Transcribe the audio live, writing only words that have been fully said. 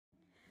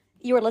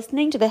You are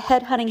listening to the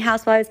Headhunting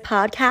Housewives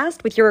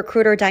podcast with your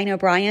recruiter, Diane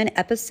O'Brien,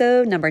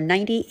 episode number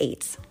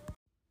 98.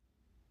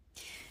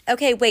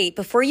 Okay, wait,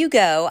 before you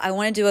go, I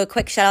want to do a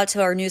quick shout out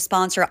to our new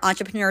sponsor,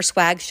 Entrepreneur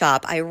Swag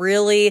Shop. I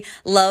really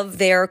love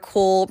their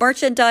cool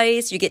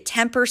merchandise. You get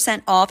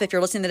 10% off if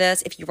you're listening to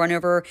this, if you run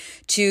over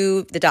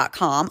to the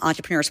 .com,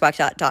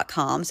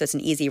 entrepreneurswagshop.com. So it's an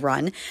easy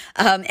run.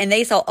 And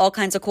they sell all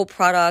kinds of cool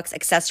products,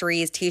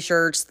 accessories,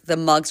 t-shirts. The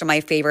mugs are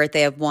my favorite.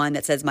 They have one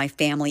that says, "My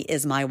family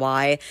is my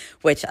why,"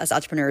 which as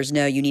entrepreneurs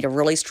know, you need a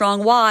really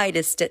strong why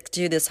to stick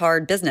to this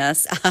hard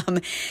business.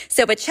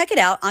 But check it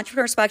out,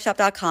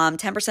 entrepreneurswagshop.com,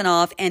 10%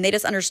 off. And they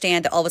just understand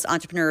that all of us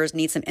entrepreneurs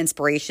need some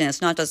inspiration.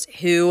 It's not just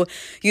who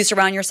you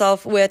surround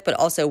yourself with, but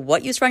also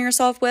what you surround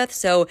yourself with.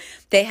 So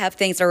they have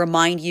things that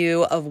remind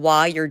you of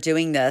why you're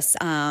doing this.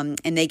 And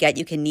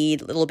you can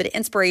need a little bit of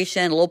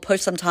inspiration, a little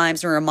push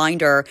sometimes, and a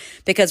reminder,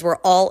 because we're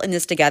all in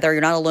this together.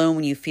 You're not alone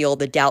when you feel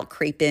the doubt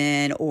creep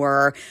in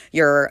or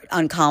you're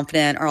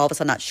unconfident or all of a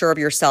sudden not sure of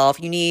yourself.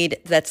 You need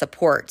that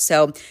support.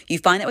 So you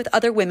find that with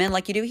other women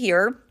like you do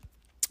here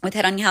with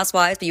Headhunting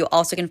Housewives, but you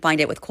also can find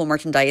it with cool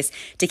merchandise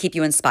to keep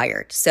you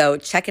inspired. So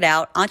check it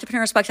out,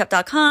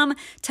 entrepreneurswagshop.com,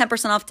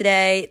 10% off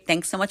today.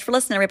 Thanks so much for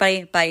listening,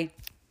 everybody. Bye.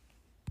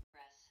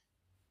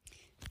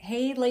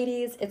 Hey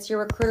ladies, it's your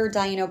recruiter,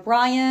 Diane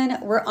O'Brien.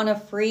 We're on a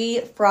free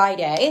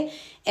Friday.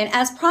 And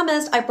as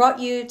promised, I brought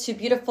you to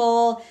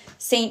beautiful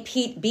St.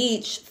 Pete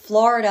Beach,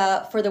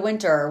 Florida for the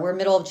winter. We're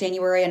middle of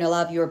January and a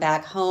lot of you are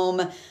back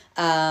home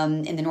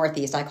in the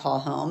Northeast, I call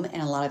home.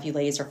 And a lot of you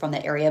ladies are from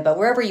that area. But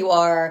wherever you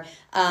are,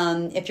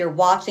 if you're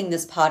watching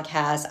this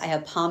podcast, I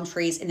have palm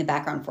trees in the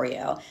background for you.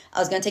 I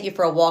was going to take you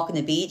for a walk on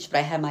the beach, but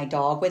I had my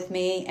dog with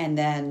me. And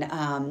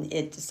then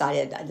it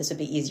decided this would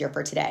be easier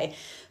for today.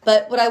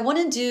 But what I want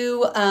to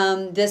do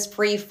this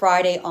free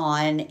Friday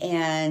on,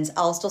 and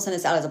I'll still send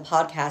this out as a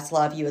podcast to a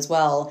lot of you as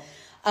well,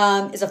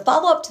 is a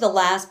follow-up to the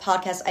last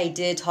podcast I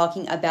did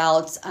talking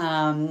about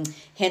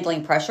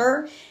handling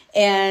pressure.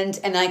 And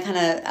I kind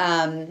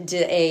of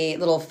did a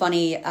little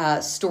funny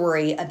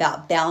story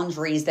about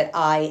boundaries that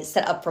I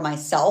set up for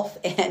myself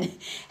and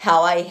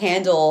how I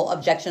handle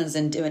objections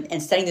and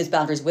setting those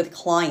boundaries with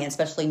clients,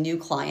 especially new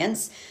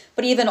clients,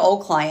 but even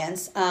old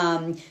clients,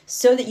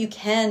 so that you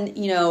can,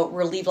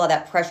 relieve a lot of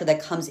that pressure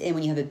that comes in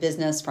when you have a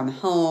business from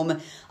home.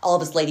 All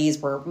of us ladies,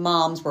 we're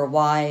moms, we're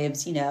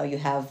wives, you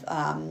have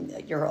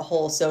your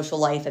whole social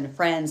life and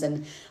friends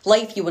and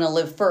life you want to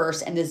live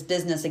first. And this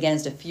business, again,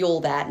 is to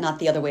fuel that, not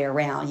the other way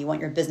around. You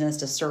want your business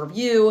to serve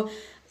you.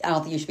 I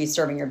don't think you should be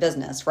serving your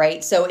business,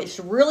 right? So it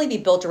should really be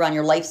built around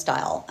your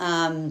lifestyle.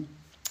 And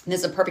this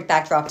is a perfect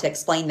backdrop to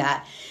explain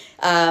that.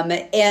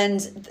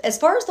 And as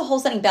far as the whole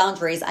setting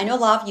boundaries, I know a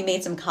lot of you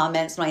made some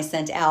comments when I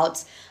sent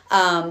out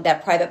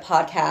that private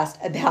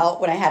podcast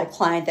about when I had a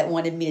client that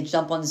wanted me to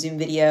jump on Zoom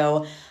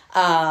video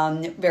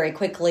very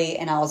quickly,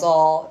 and I was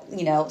all,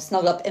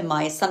 snuggled up in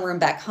my sunroom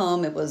back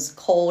home. It was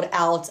cold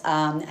out.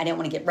 I didn't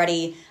want to get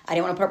ready. I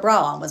didn't want to put a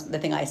bra on, was the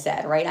thing I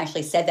said, right? I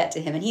actually said that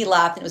to him, and he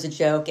laughed, and it was a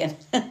joke, and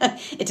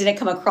it didn't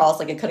come across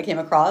like it could have came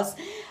across.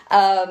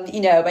 But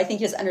I think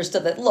he just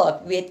understood that,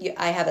 look,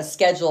 I have a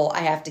schedule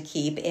I have to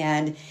keep,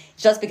 and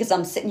just because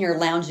I'm sitting here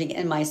lounging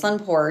in my sun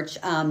porch,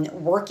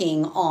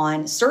 working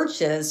on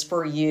searches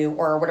for you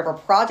or whatever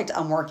project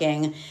I'm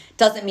working,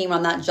 doesn't mean when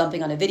I'm not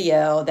jumping on a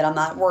video that I'm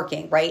not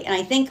working, right? And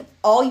I think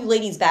all you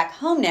ladies back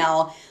home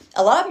now,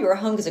 a lot of you are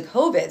home because of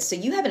COVID, so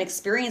you haven't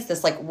experienced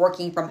this like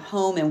working from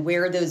home and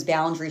where those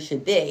boundaries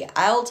should be.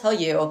 I'll tell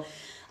you,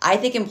 I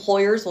think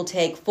employers will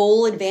take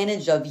full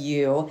advantage of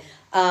you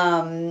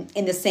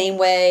in the same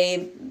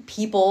way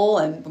people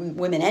and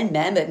women and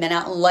men, but men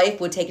out in life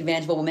would take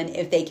advantage of a woman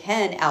if they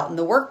can out in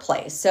the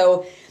workplace.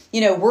 So,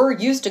 we're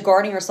used to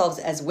guarding ourselves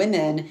as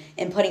women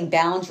and putting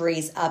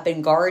boundaries up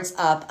and guards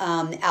up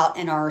out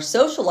in our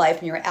social life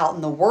when you're out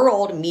in the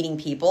world meeting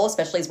people,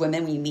 especially as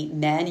women when you meet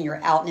men and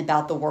you're out and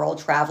about the world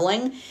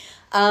traveling.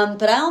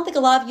 But I don't think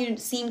a lot of you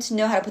seem to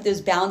know how to put those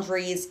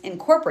boundaries in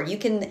corporate. You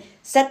can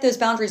set those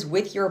boundaries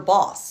with your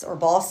boss or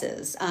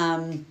bosses.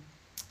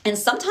 And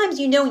sometimes,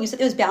 when you set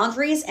those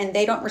boundaries and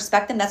they don't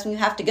respect them, that's when you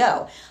have to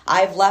go.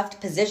 I've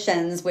left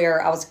positions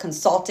where I was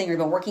consulting or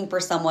even working for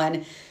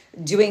someone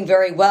doing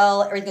very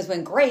well. Everything was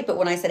going great. But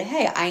when I said,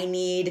 hey, I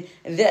need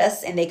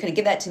this, and they couldn't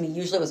give that to me,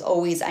 usually it was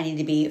always I need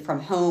to be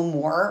from home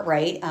more,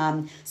 right?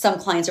 Some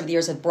clients over the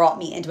years have brought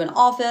me into an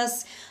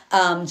office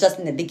just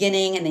in the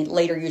beginning, and then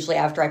later, usually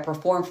after I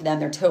perform for them,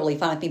 they're totally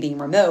fine with me being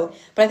remote.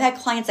 But I've had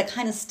clients that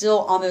kind of still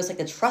almost like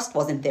the trust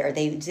wasn't there.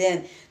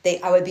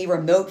 I would be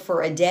remote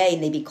for a day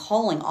and they'd be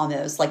calling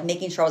almost like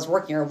making sure I was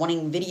working or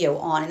wanting video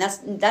on.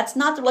 And that's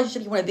not the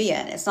relationship you want to be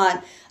in. It's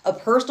not a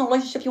personal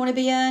relationship you want to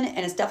be in, and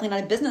it's definitely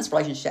not a business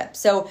relationship.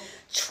 So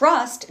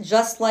trust,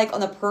 just like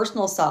on the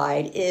personal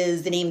side,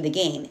 is the name of the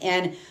game.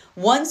 And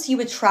once you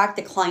attract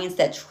the clients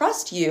that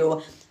trust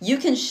you, you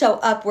can show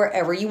up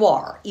wherever you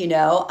are.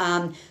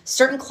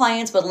 Certain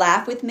clients would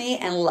laugh with me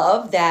and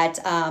love that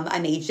I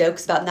made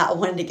jokes about not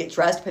wanting to get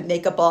dressed, put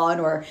makeup on,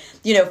 or,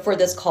 for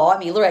this call. I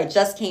mean, literally, I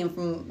just came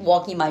from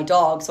walking my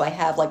dog, so I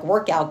have like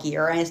workout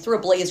gear, and I just threw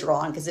a blazer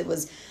on because it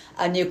was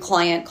a new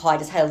client call I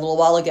just had a little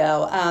while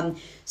ago.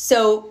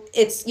 So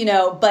it's,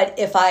 but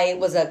if I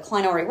was a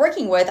client already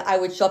working with, I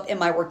would show up in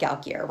my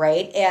workout gear,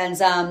 right? And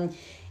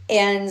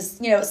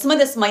some of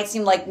this might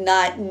seem like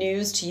not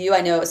news to you.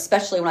 I know,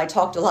 especially when I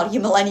talk to a lot of you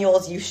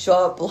millennials, you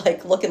show up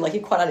like looking like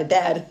you quite out of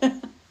bed.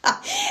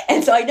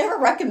 And so I never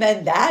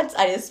recommend that.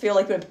 I just feel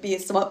like it would be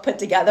somewhat put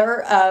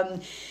together.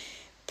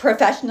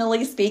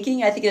 Professionally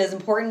speaking, I think it is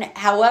important.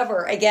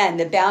 However, again,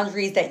 the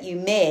boundaries that you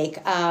make,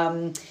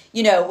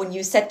 when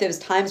you set those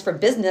times for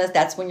business,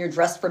 that's when you're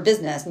dressed for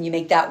business and you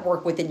make that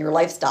work within your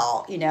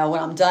lifestyle. When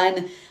I'm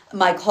done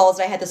my calls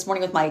that I had this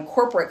morning with my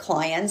corporate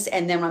clients,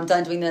 and then when I'm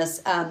done doing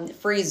this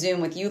free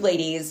Zoom with you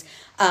ladies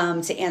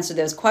to answer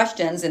those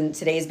questions, and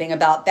today's being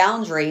about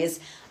boundaries,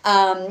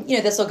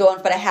 this will go on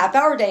for about a half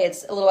hour day.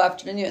 It's a little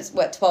afternoon. It's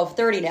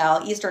 12:30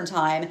 now Eastern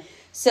time.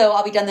 So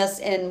I'll be done this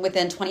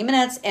within 20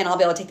 minutes, and I'll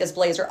be able to take this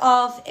blazer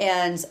off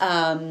and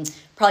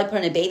probably put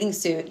on a bathing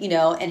suit,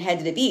 and head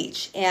to the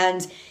beach.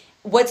 And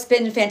what's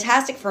been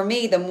fantastic for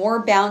me, the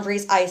more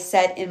boundaries I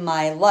set in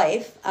my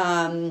life,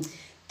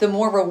 the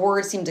more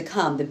rewards seem to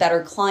come, the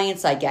better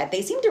clients I get.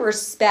 They seem to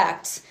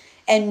respect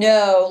and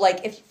know,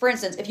 like, if, for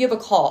instance, if you have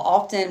a call,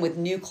 often with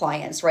new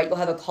clients, right, you'll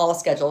have a call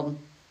scheduled,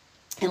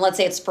 and let's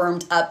say it's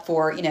firmed up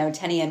for, 10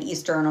 a.m.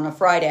 Eastern on a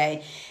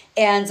Friday.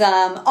 And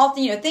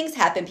often, things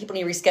happen. People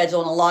need to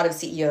reschedule, and a lot of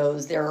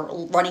CEOs, they're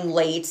running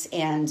late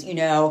and,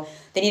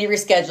 they need to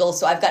reschedule.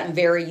 So I've gotten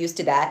very used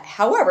to that.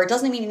 However, it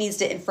doesn't mean it needs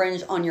to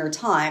infringe on your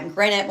time.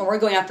 Granted, when we're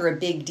going after a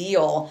big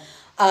deal,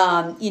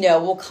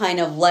 we'll kind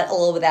of let a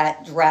little bit of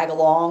that drag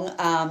along.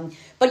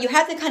 But you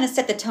have to kind of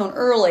set the tone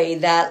early,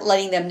 that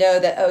letting them know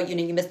that,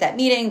 you missed that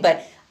meeting,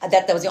 but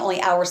that was the only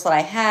hour slot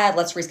I had.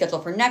 Let's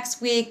reschedule for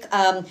next week.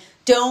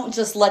 Don't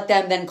just let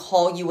them then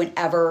call you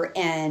whenever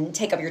and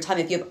take up your time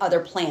if you have other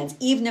plans,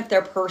 even if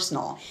they're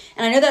personal.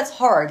 And I know that's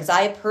hard because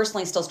I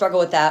personally still struggle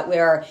with that,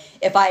 where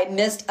if I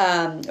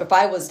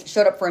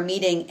showed up for a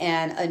meeting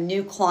and a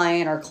new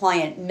client or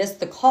client missed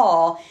the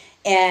call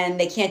and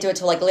they can't do it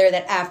till like later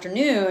that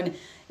afternoon,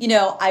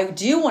 I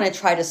do want to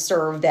try to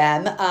serve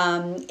them.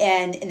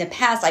 And in the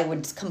past, I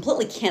would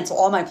completely cancel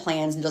all my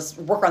plans and just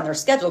work on their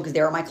schedule because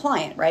they were my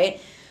client,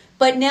 right?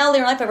 But now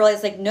later in life, I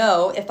realized, like,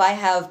 no, if I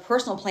have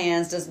personal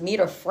plans to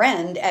meet a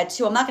friend at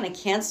 2, I'm not going to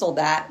cancel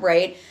that,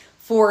 right,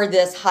 for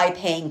this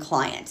high-paying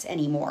client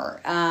anymore.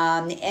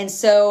 And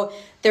so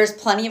there's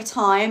plenty of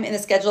time in the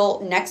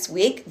schedule next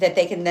week that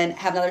they can then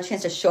have another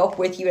chance to show up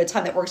with you at a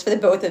time that works for the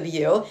both of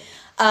you.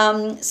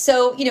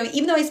 So,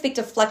 even though I speak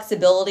to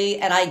flexibility,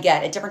 and I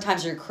get at different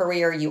times of your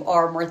career, you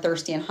are more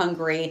thirsty and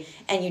hungry,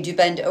 and you do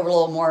bend over a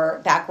little more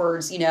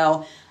backwards,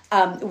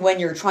 when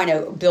you're trying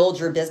to build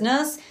your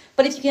business.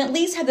 But if you can at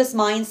least have this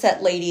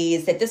mindset,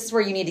 ladies, that this is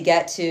where you need to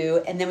get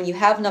to, and then when you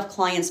have enough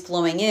clients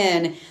flowing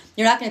in,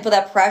 you're not going to feel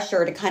that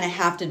pressure to kind of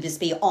have to just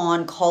be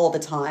on call all the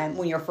time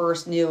when you're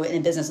first new in a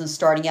business and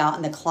starting out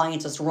and the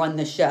clients just run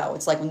the show.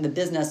 It's like when the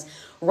business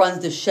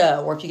runs the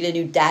show, or if you get a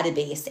new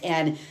database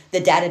and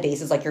the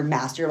database is like your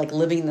master, you're like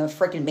living in the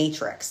freaking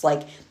matrix.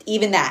 Like,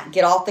 even that,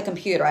 get off the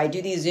computer. I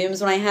do these Zooms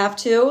when I have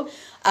to.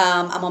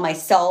 I'm on my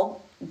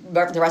cell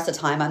the rest of the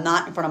time. I'm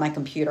not in front of my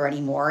computer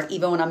anymore.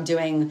 Even when I'm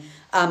doing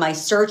my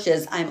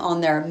searches, I'm on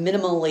there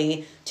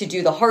minimally to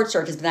do the hard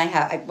searches. But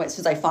as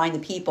soon as I find the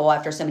people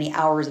after so many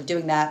hours of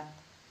doing that,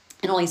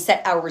 and only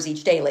set hours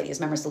each day, ladies.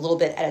 Remember, it's a little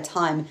bit at a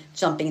time,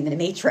 jumping into the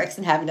matrix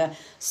and having to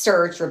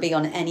search or be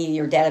on any of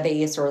your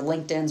database or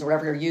LinkedIn's or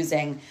whatever you're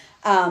using.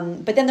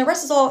 But then the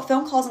rest is all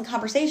phone calls and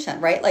conversation,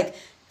 right? Like,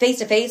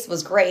 face-to-face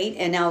was great,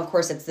 and now, of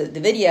course, it's the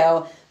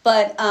video.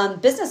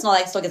 But business and all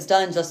that still gets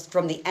done just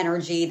from the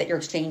energy that you're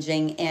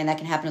exchanging, and that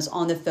can happen just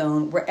on the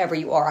phone wherever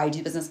you are. I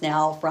do business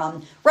now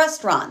from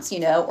restaurants,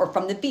 or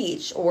from the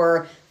beach,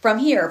 or from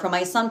here, from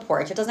my sun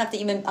porch. It doesn't have to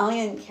I don't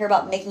even care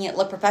about making it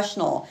look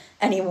professional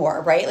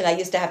anymore, right? Like, I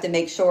used to have to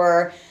make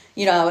sure,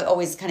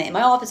 always kind of in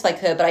my office if I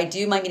could, but I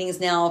do my meetings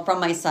now from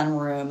my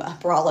sunroom,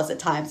 braless at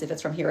times if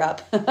it's from here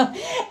up.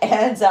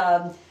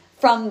 And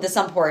from the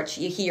sun porch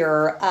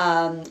here,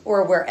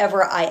 or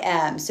wherever I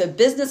am. So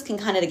business can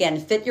kind of, again,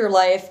 fit your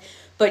life,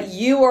 but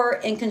you are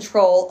in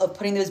control of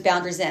putting those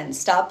boundaries in.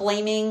 Stop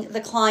blaming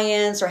the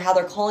clients or how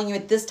they're calling you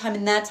at this time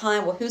and that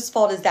time. Well, whose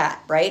fault is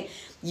that, right?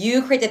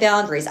 You create the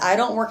boundaries. I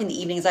don't work in the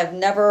evenings. I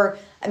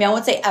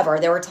won't say ever.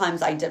 There were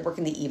times I did work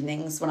in the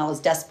evenings when I was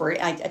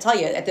desperate. I tell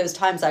you, at those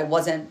times, I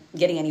wasn't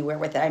getting anywhere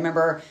with it. I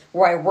remember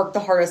where I worked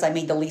the hardest, I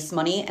made the least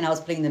money, and I was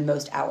putting the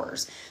most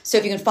hours. So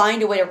if you can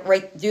find a way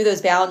to do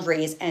those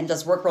boundaries and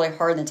just work really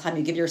hard in the time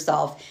you give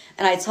yourself,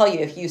 and I tell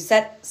you, if you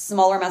set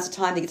smaller amounts of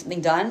time to get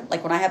something done,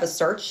 like when I have a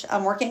search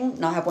I'm working,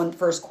 and I'll have one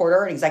first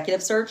quarter, an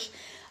executive search,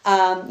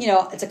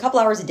 it's a couple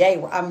hours a day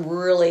where I'm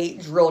really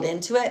drilled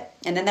into it,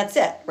 and then that's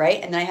it,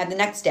 right? And then I have the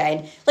next day.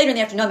 And later in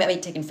the afternoon, I might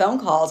be taking phone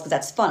calls because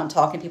that's fun. I'm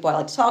talking to people I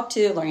like to talk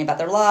to, learning about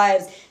their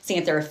lives,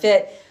 seeing if they're a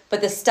fit. But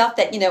the stuff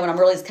that, when I'm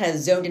really kind of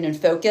zoned in and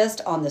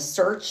focused on the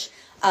search,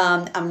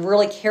 I'm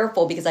really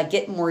careful because I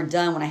get more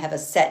done when I have a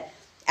set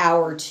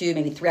hour or two,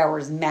 maybe 3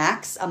 hours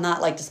max. I'm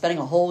not like just spending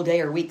a whole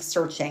day or week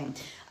searching.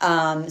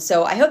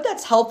 So I hope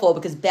that's helpful,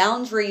 because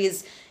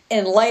boundaries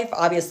in life,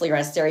 obviously, are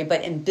necessary,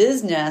 but in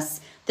business,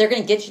 they're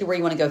going to get you to where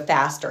you want to go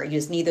faster. You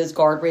just need those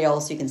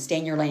guardrails so you can stay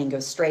in your lane, go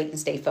straight, and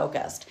stay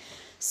focused.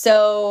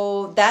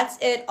 So that's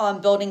it on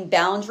building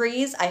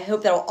boundaries. I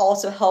hope that'll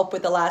also help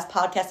with the last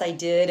podcast I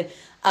did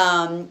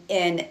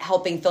in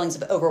helping feelings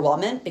of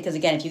overwhelmment. Because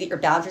again, if you get your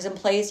boundaries in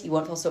place, you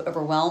won't feel so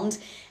overwhelmed.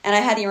 And I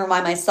had to even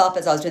remind myself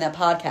as I was doing that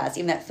podcast,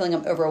 even that feeling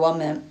of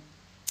overwhelmment,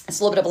 it's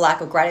a little bit of a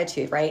lack of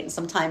gratitude, right? And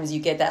sometimes you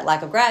get that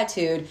lack of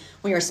gratitude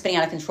when you're spinning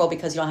out of control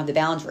because you don't have the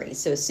boundaries.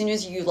 So as soon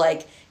as you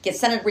get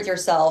centered with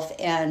yourself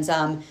and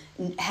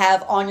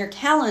have on your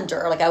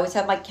calendar, I always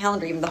have my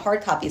calendar, even the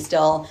hard copy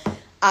still,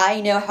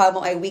 I know how I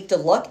want my week to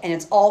look, and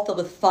it's all filled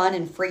with fun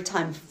and free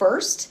time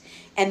first.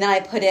 And then I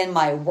put in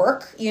my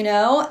work,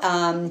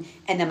 and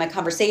then my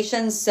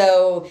conversations.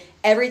 So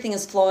everything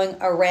is flowing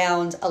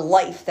around a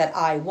life that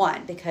I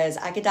want, because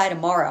I could die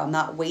tomorrow. I'm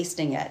not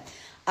wasting it.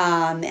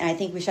 And I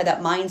think we should have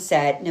that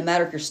mindset, no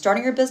matter if you're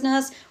starting your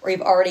business or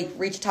you've already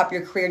reached the top of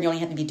your career and you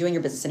only have to be doing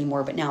your business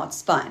anymore, but now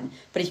it's fun.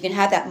 But if you can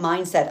have that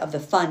mindset of the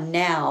fun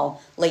now,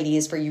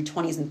 ladies, for you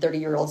 20s and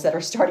 30-year-olds that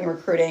are starting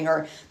recruiting,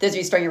 or those of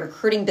you starting a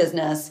recruiting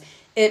business,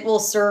 it will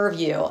serve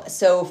you.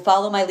 So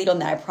follow my lead on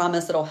that. I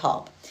promise it'll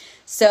help.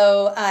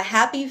 So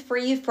happy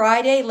Free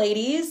Friday,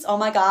 ladies. Oh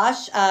my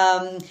gosh.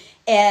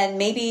 And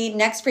maybe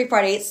next Free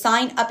Friday,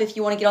 sign up if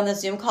you want to get on the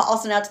Zoom call. I'll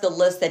send out to the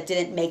list that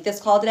didn't make this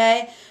call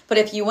today. But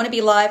if you want to be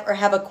live or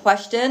have a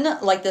question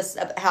like this,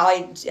 how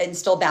I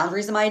instill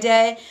boundaries in my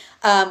day,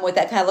 what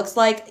that kind of looks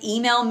like,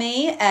 email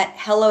me at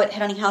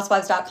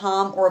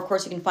hello@headhuntinghousewives.com. Or of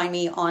course, you can find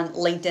me on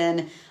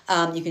LinkedIn.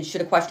 You can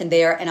shoot a question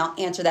there and I'll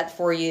answer that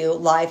for you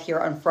live here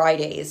on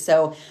Fridays.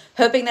 So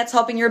hoping that's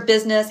helping your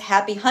business.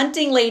 Happy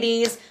hunting,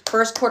 ladies.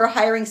 First quarter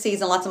hiring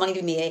season, lots of money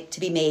to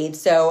be made.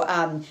 So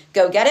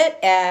go get it,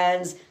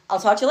 and I'll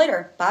talk to you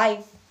later.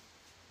 Bye.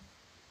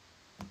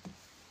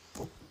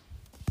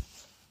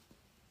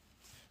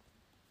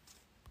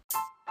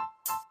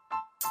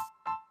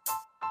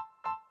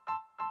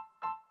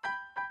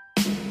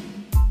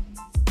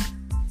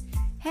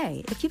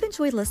 Hey, if you've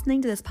enjoyed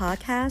listening to this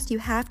podcast, you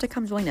have to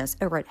come join us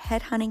over at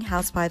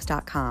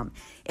headhuntinghousewives.com.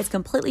 It's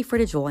completely free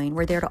to join.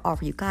 We're there to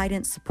offer you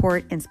guidance,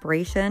 support,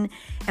 inspiration.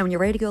 And when you're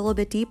ready to go a little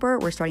bit deeper,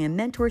 we're starting a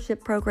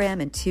mentorship program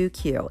in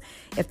 2Q.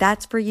 If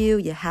that's for you,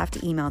 you have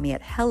to email me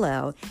at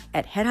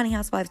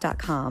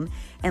hello@headhuntinghousewives.com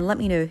and let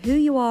me know who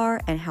you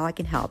are and how I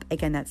can help.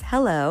 Again, that's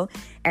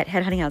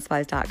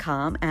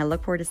hello@headhuntinghousewives.com, and I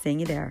look forward to seeing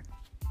you there.